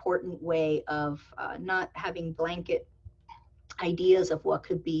is an important way of not having blanket ideas of what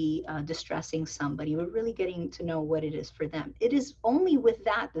could be distressing somebody. We're really getting to know what it is for them. It is only with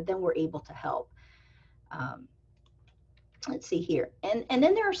that that then we're able to help. Um, let's see here. And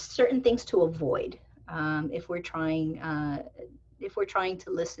then there are certain things to avoid if we're trying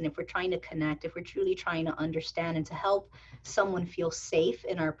to listen, if we're trying to connect, if we're truly trying to understand and to help someone feel safe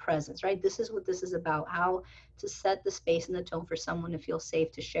in our presence, right? This is what this is about, how to set the space and the tone for someone to feel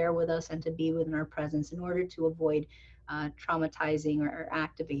safe to share with us and to be within our presence in order to avoid traumatizing or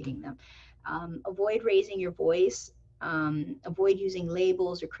activating them. Avoid raising your voice. Avoid using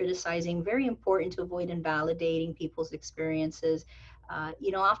labels or criticizing. Very important to avoid invalidating people's experiences.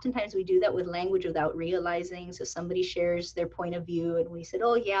 Oftentimes we do that with language without realizing. So somebody shares their point of view and we said,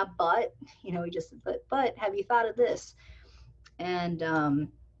 oh yeah, but, we just, but have you thought of this? And,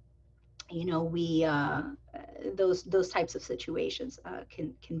 we, those types of situations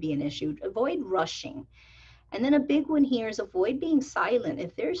can be an issue. Avoid rushing. And then a big one here is avoid being silent.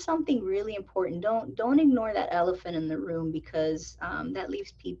 If there's something really important, don't ignore that elephant in the room, because that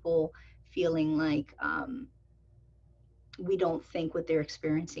leaves people feeling like we don't think what they're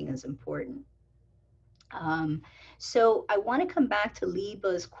experiencing is important. So I want to come back to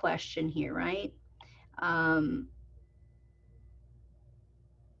Liba's question here, right?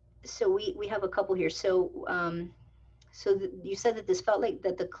 So we have a couple here. So you said that this felt like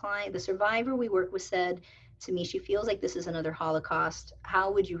that the survivor we work with said to me, she feels like this is another Holocaust.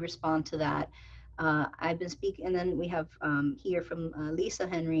 How would you respond to that? I've been speaking, and then we have here from Lisa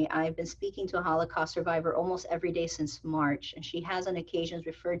Henry. I've been speaking to a Holocaust survivor almost every day since March, and she has on occasions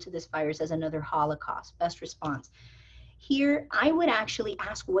referred to this virus as another Holocaust. Best response. Here, I would actually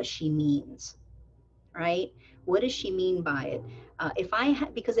ask what she means, right? What does she mean by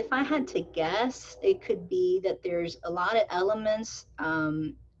it? Because if I had to guess, it could be that there's a lot of elements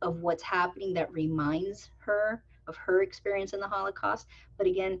of what's happening that reminds her of her experience in the Holocaust. But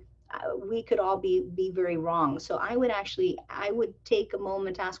again, we could all be very wrong. So I would take a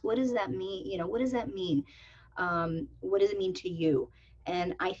moment to ask, what does that mean? What does that mean? What does it mean to you?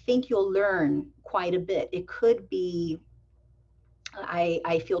 And I think you'll learn quite a bit. It could be,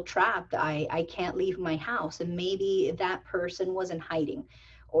 I feel trapped. I can't leave my house. And maybe that person wasn't hiding.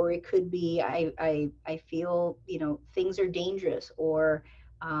 Or it could be, I feel, things are dangerous, or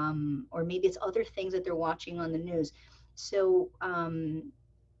maybe it's other things that they're watching on the news. So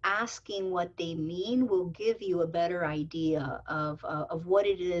asking what they mean will give you a better idea of what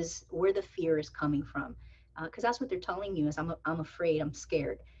it is, where the fear is coming from. Because that's what they're telling you is, I'm afraid, I'm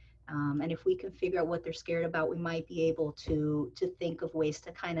scared. And if we can figure out what they're scared about, we might be able to think of ways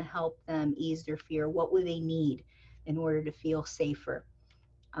to kind of help them ease their fear. What would they need in order to feel safer?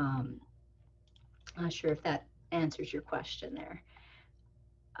 I'm not sure if that answers your question there.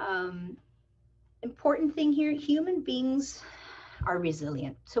 Important thing here, human beings are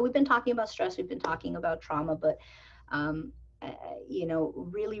resilient. So we've been talking about stress, we've been talking about trauma, but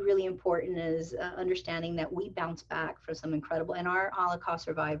really, really important is understanding that we bounce back from some incredible, and our Holocaust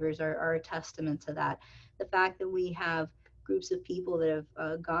survivors are a testament to that. The fact that we have groups of people that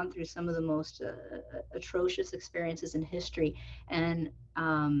have gone through some of the most atrocious experiences in history, and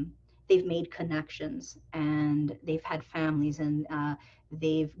they've made connections, and they've had families, and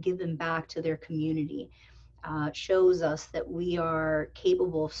they've given back to their community. Shows us that we are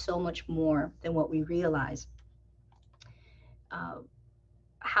capable of so much more than what we realize.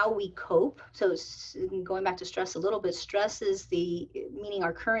 How we cope. So going back to stress a little bit, stress is meaning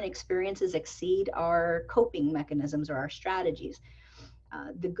our current experiences exceed our coping mechanisms or our strategies.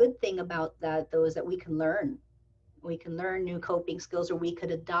 The good thing about that, though, is that we can learn new coping skills, or we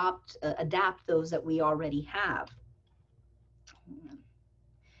could adapt those that we already have.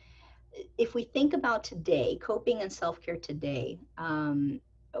 If we think about today, coping and self-care today,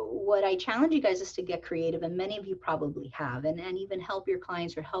 what I challenge you guys is to get creative, and many of you probably have, and even help your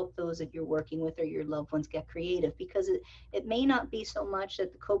clients or help those that you're working with or your loved ones get creative, because it may not be so much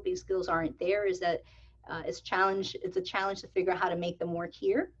that the coping skills aren't there, is that it's a challenge to figure out how to make them work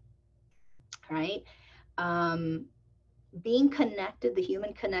here, right? Being connected, the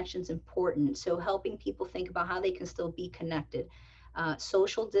human connection is important. So helping people think about how they can still be connected.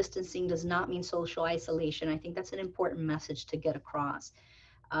 Social distancing does not mean social isolation. I think that's an important message to get across.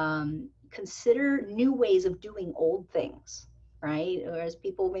 Consider new ways of doing old things, right? Whereas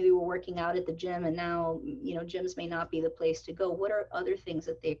people maybe were working out at the gym, and now, gyms may not be the place to go. What are other things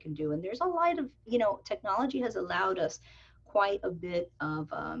that they can do? And there's a lot of, technology has allowed us quite a bit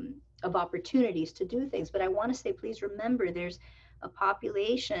of opportunities to do things. But I want to say, please remember, there's a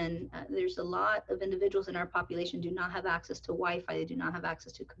population, there's a lot of individuals in our population do not have access to Wi-Fi, they do not have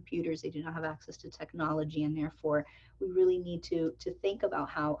access to computers, they do not have access to technology, and therefore we really need to think about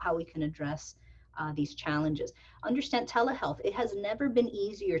how we can address these challenges. Understand telehealth. It has never been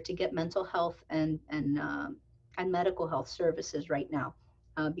easier to get mental health and medical health services right now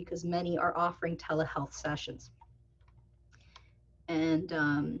because many are offering telehealth sessions.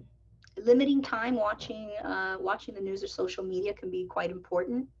 And limiting time watching the news or social media can be quite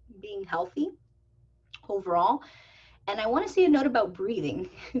important. Being healthy overall. And I want to say a note about breathing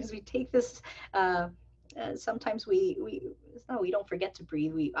because we take this. Sometimes we don't forget to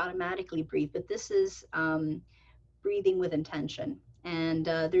breathe. We automatically breathe, but this is breathing with intention. And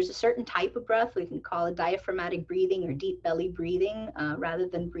there's a certain type of breath, we can call it diaphragmatic breathing or deep belly breathing, rather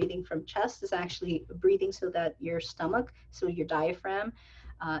than breathing from chest. Is actually breathing so that your stomach, so your diaphragm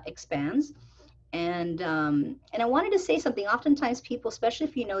expands. And I wanted to say something. Oftentimes people, especially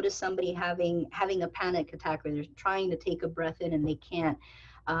if you notice somebody having a panic attack or they're trying to take a breath in and they can't,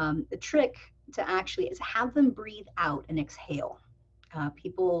 the trick to actually is have them breathe out and exhale.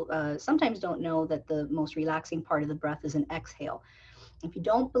 People sometimes don't know that the most relaxing part of the breath is an exhale. If you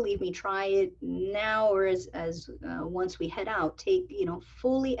don't believe me, try it now or as once we head out. Take,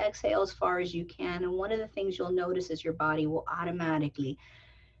 fully exhale as far as you can. And one of the things you'll notice is your body will automatically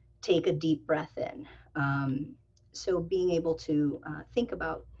take a deep breath in. So being able to think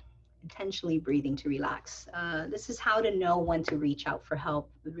about intentionally breathing to relax. This is how to know when to reach out for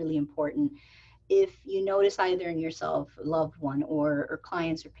help, really important. If you notice either in yourself, loved one, or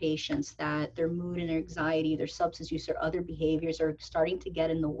clients or patients that their mood and their anxiety, their substance use or other behaviors are starting to get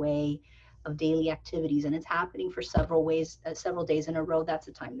in the way of daily activities, and it's happening for several days in a row, that's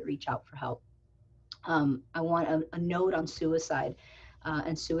a time to reach out for help. I want a note on suicide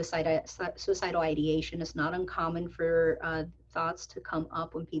and suicidal ideation. It's not uncommon for thoughts to come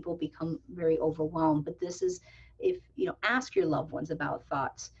up when people become very overwhelmed, but this is, if ask your loved ones about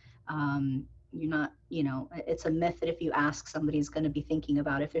thoughts. You're not, it's a myth that if you ask, somebody's going to be thinking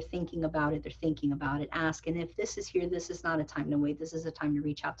about it. If they're thinking about it, they're thinking about it. Ask. And if this is here, this is not a time to wait. This is a time to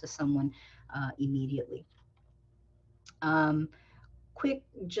reach out to someone immediately. Quick,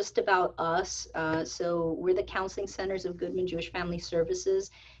 just about us. So we're the Counseling Centers of Goodman Jewish Family Services.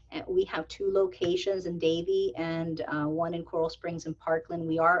 And we have 2 locations in Davie and 1 in Coral Springs and Parkland.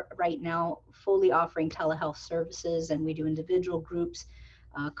 We are right now fully offering telehealth services, and we do individual groups,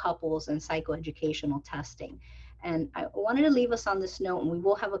 couples, and psychoeducational testing. And I wanted to leave us on this note, and we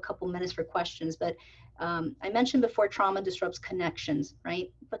will have a couple minutes for questions, but I mentioned before, trauma disrupts connections,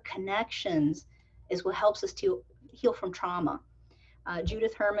 right? But connections is what helps us to heal from trauma.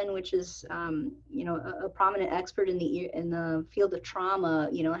 Judith Herman, which is a prominent expert in the field of trauma,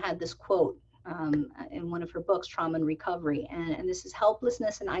 had this quote in one of her books, Trauma and Recovery, and this is: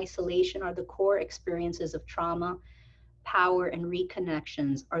 helplessness and isolation are the core experiences of trauma. Power and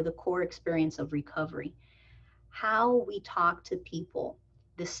reconnections are the core experience of recovery. How we talk to people,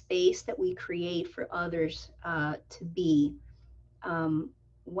 the space that we create for others to be,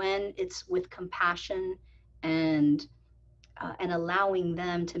 when it's with compassion and allowing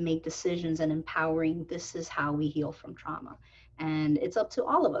them to make decisions and empowering, this is how we heal from trauma. And it's up to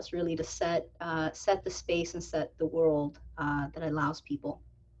all of us really to set the space and set the world that allows people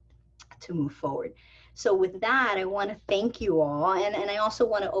to move forward. So with that, I want to thank you all, and I also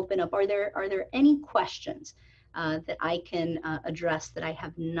want to open up. Are there any questions that I can address that I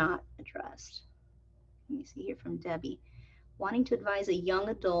have not addressed? Let me see here from Debbie. Wanting to advise a young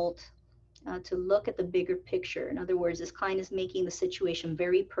adult to look at the bigger picture. In other words, this client is making the situation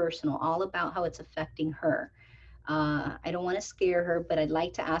very personal, all about how it's affecting her. I don't want to scare her, but I'd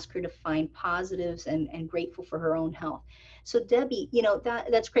like to ask her to find positives and grateful for her own health. So Debbie,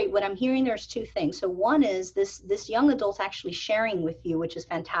 that's great. What I'm hearing, there's 2 things. So one is this young adult's actually sharing with you, which is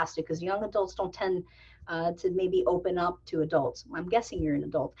fantastic, because young adults don't tend to maybe open up to adults. I'm guessing you're an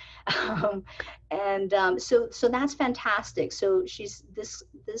adult. So that's fantastic. So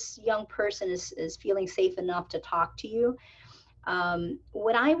this young person is feeling safe enough to talk to you.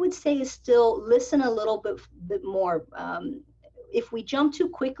 What I would say is still listen a little bit more. If we jump too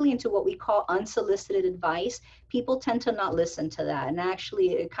quickly into what we call unsolicited advice, people tend to not listen to that. And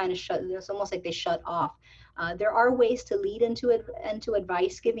actually it kind of it's almost like they shut off. There are ways to lead into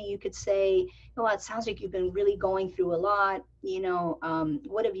advice giving. You could say, it sounds like you've been really going through a lot.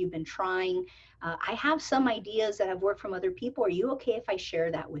 What have you been trying? I have some ideas that have worked from other people. Are you okay if I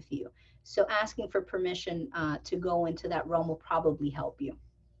share that with you? So asking for permission to go into that realm will probably help you.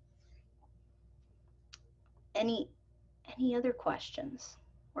 Any other questions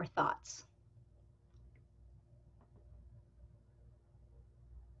or thoughts?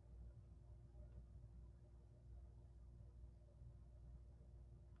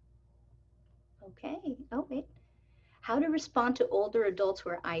 Okay. Oh, wait. How to respond to older adults who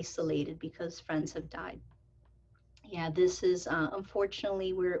are isolated because friends have died. Yeah, this is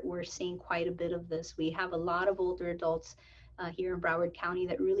unfortunately we're seeing quite a bit of this. We have a lot of older adults here in Broward County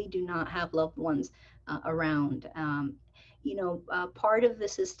that really do not have loved ones around. Part of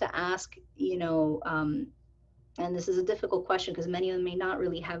this is to ask, and this is a difficult question because many of them may not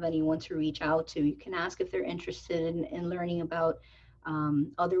really have anyone to reach out to. You can ask if they're interested in learning about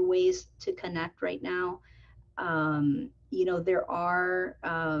other ways to connect right now. There are,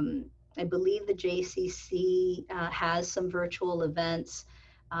 I believe the JCC has some virtual events.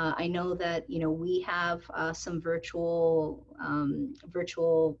 I know that, we have some virtual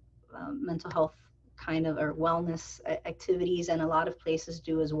mental health kind of or wellness activities, and a lot of places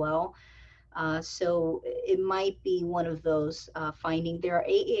do as well. So it might be one of those finding. There,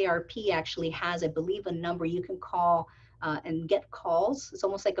 AARP actually has, I believe, a number you can call and get calls. It's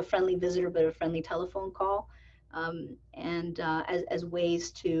almost like a friendly visitor, but a friendly telephone call. And as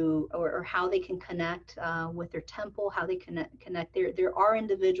ways to, or how they can connect with their temple, how they connect. There are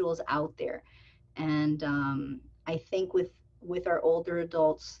individuals out there, and I think with our older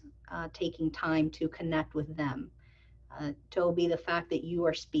adults, taking time to connect with them. Toby, the fact that you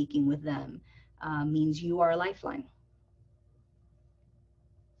are speaking with them means you are a lifeline.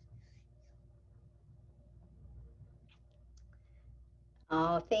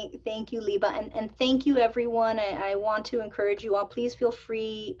 Thank you, Liba, and thank you, everyone. I want to encourage you all. Please feel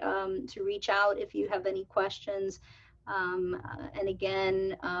free to reach out if you have any questions. And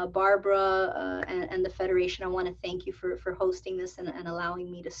again, Barbara and the Federation, I want to thank you for hosting this and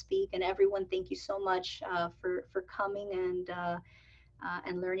allowing me to speak. And everyone, thank you so much for coming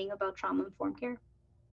and learning about trauma-informed care.